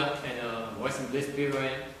 Amitabha Buddha, and Western Bliss Pure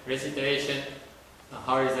Land, recitation,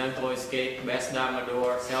 horizontal escape, best Dharma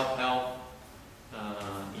door, self-help,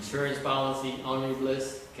 insurance policy, only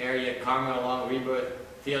bliss, carry a karma along rebirth,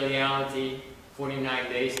 filiality, 49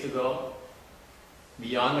 days to go,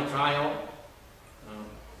 beyond the trial,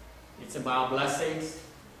 it's about blessings,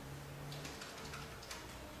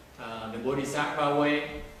 the Bodhisattva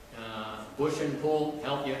way, push and pull,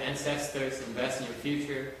 help your ancestors, invest in your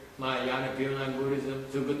future, Mahayana Pure Land Buddhism,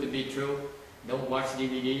 too good to be true, don't watch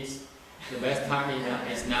DVDs, the best time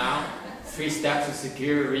is now, 3 steps to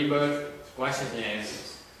secure rebirth, questions and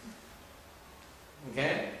answers.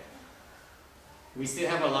 Okay? We still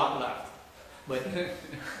have a lot left, but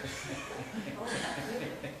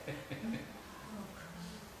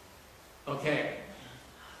okay.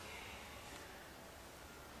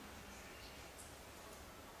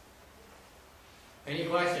 Any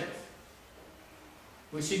questions?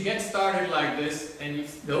 We should get started like this, and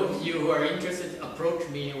if those of you who are interested, approach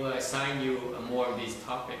me and we'll assign you more of these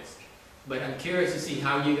topics. But I'm curious to see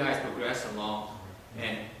how you guys progress along.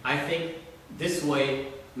 And I think this way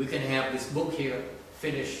we can have this book here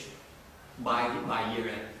finished by year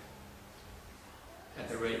end. At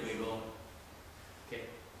the rate we go. Okay.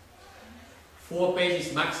 4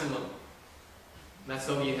 pages maximum. That's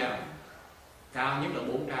all you have. Cao nhất là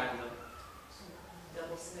 4 trang thôi.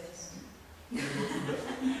 Double space.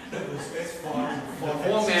 Double space The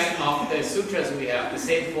format of the sutras we have, the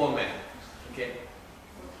same format. Okay.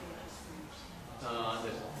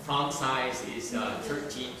 The font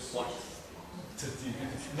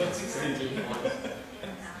 17 points.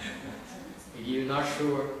 If you're not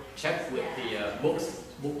sure, check with the book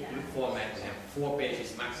format. We have 4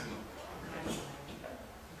 pages maximum.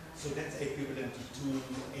 So that's equivalent to 2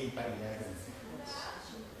 8 by 11.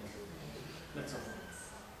 That's all.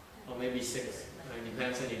 Or maybe 6. It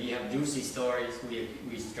depends on if you have juicy stories,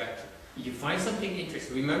 we stretch. If you find something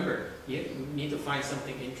interesting, remember, you need to find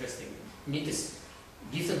something interesting. You need to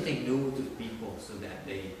give something new to people so that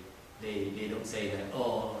they don't say that,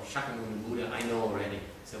 oh, Shakyamuni Buddha, I know already,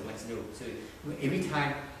 so what's new? So every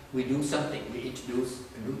time we do something, we introduce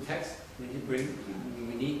a new text, we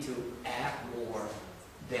need to add more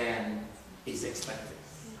than is expected.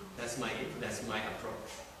 That's my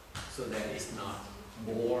approach, so that it's not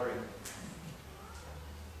boring.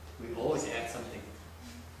 We always add something,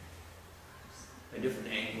 a different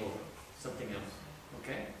angle, something else.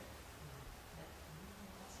 Okay?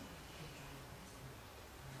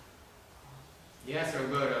 Yes,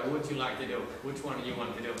 Roberta, what would you like to do? Which one do you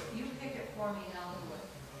want to do? You pick it for me and I'll do it.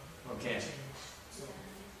 Okay.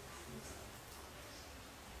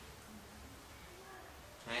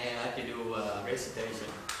 I like to do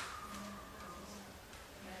recitation.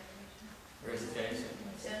 Recitation.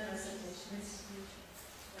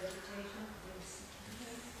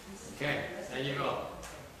 Okay, there you go.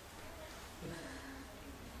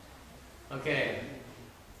 Okay.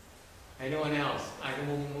 Anyone else? Ai có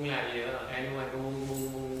muốn làm gì nữa?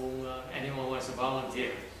 Anyone wants to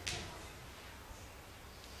volunteer?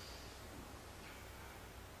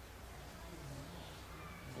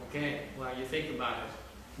 Okay. Well, you think about it.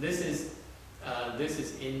 This is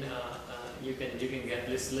in. You can get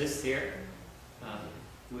this list here.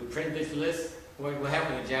 We print this list. What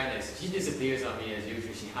happened to Janice? She disappears on me as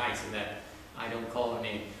usual. She hides so that I don't call her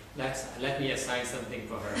name. Let me assign something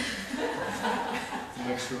for her to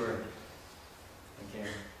make sure. Okay.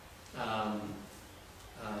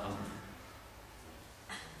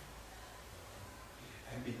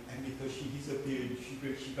 And because she disappeared,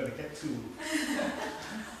 she's gonna get 2.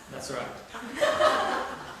 That's right.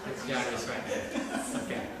 That's Janice right there.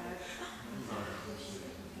 Okay.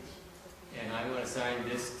 And I'm going to assign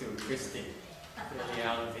this to Christy, the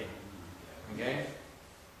reality. Okay?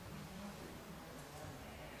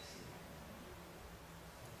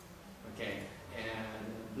 Okay. And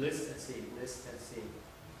let's see. This.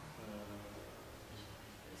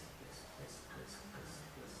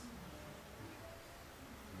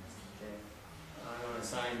 Okay. I'm going to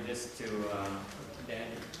assign this to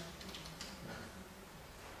Danny.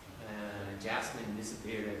 Jasmine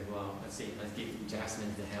disappeared as well. Let's see. Let's give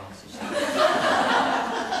Jasmine the hell.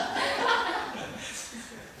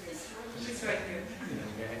 She's right there.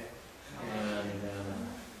 Okay. And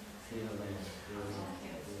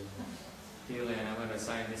Thielen, I'm going to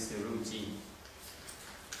assign this to Ruchi.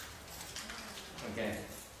 Okay.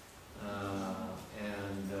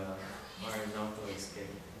 And horizontal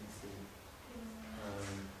escape. Let's see.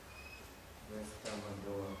 Where's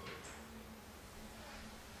Tamador?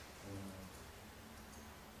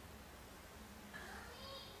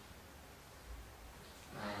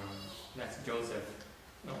 That's Joseph.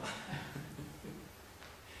 No.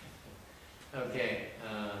 Okay,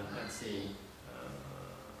 let's see.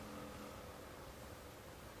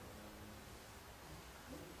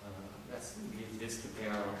 Let's give this to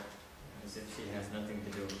Carol, as if she has nothing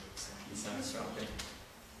to do besides shopping.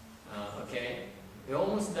 Okay, we're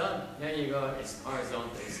almost done. There you go. It's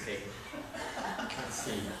horizontal escape. Let's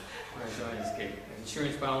see. Horizontal escape.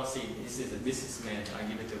 Insurance policy. This is a businessman. I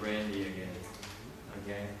give it to Randy again.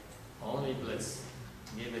 Okay. Only bliss.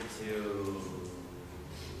 Give it to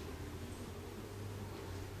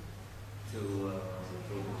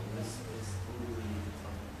this.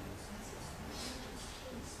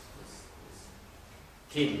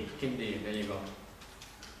 Kim Deal, there you go.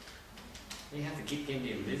 You have to keep Kim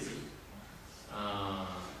Deal busy.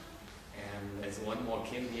 And there's one more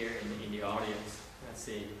Kim here in the audience. Let's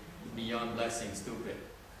see. Beyond blessing, stupid.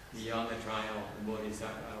 Beyond the trial, the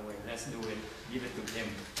bodhisattva way. Let's do it. Give it to Kim.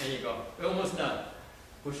 There you go. We're almost done.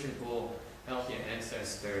 Push and pull. Help your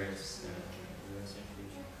ancestors.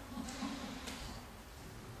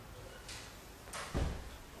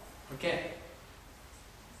 Okay.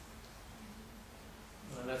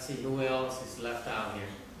 Well, let's see who else is left out here.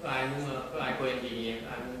 Có ai quên gì nhỉ?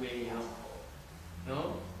 Ai muốn ghi gì không?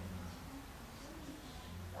 No?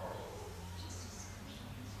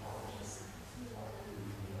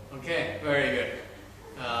 Okay, very good.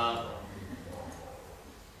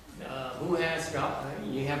 Who has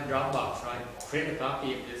you have Dropbox, right? Print a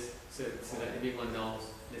copy of this so that everyone knows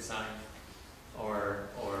the sign, or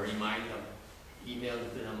remind them, email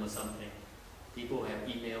it to them or something. People have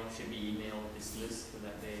email, should be emailed this list so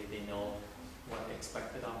that they know what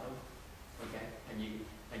expected of them. Okay,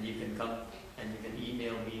 and you can come and you can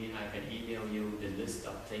email me. I can email you the list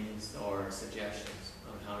of things or suggestions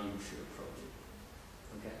on how you should approach it.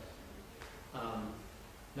 Okay,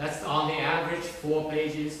 that's on the average 4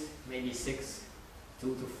 pages, maybe 6,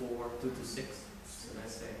 2 to 4, 2 to 6. So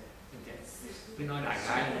that's it. Okay. Cứ nói đại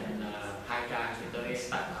khái là 2 trang cho tới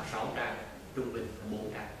 6 trang, trung bình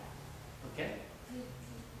 4 trang. Okay.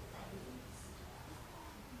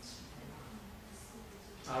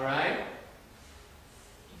 All right.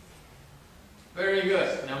 Very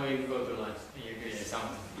good. Now we go to lunch. You're doing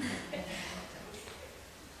something.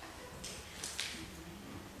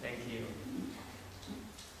 Thank you.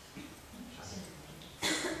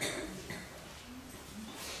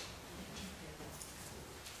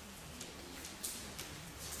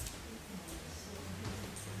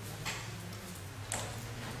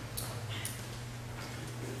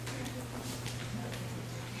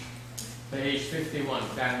 Page 51,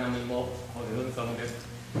 trang 51, hồi hướng không được.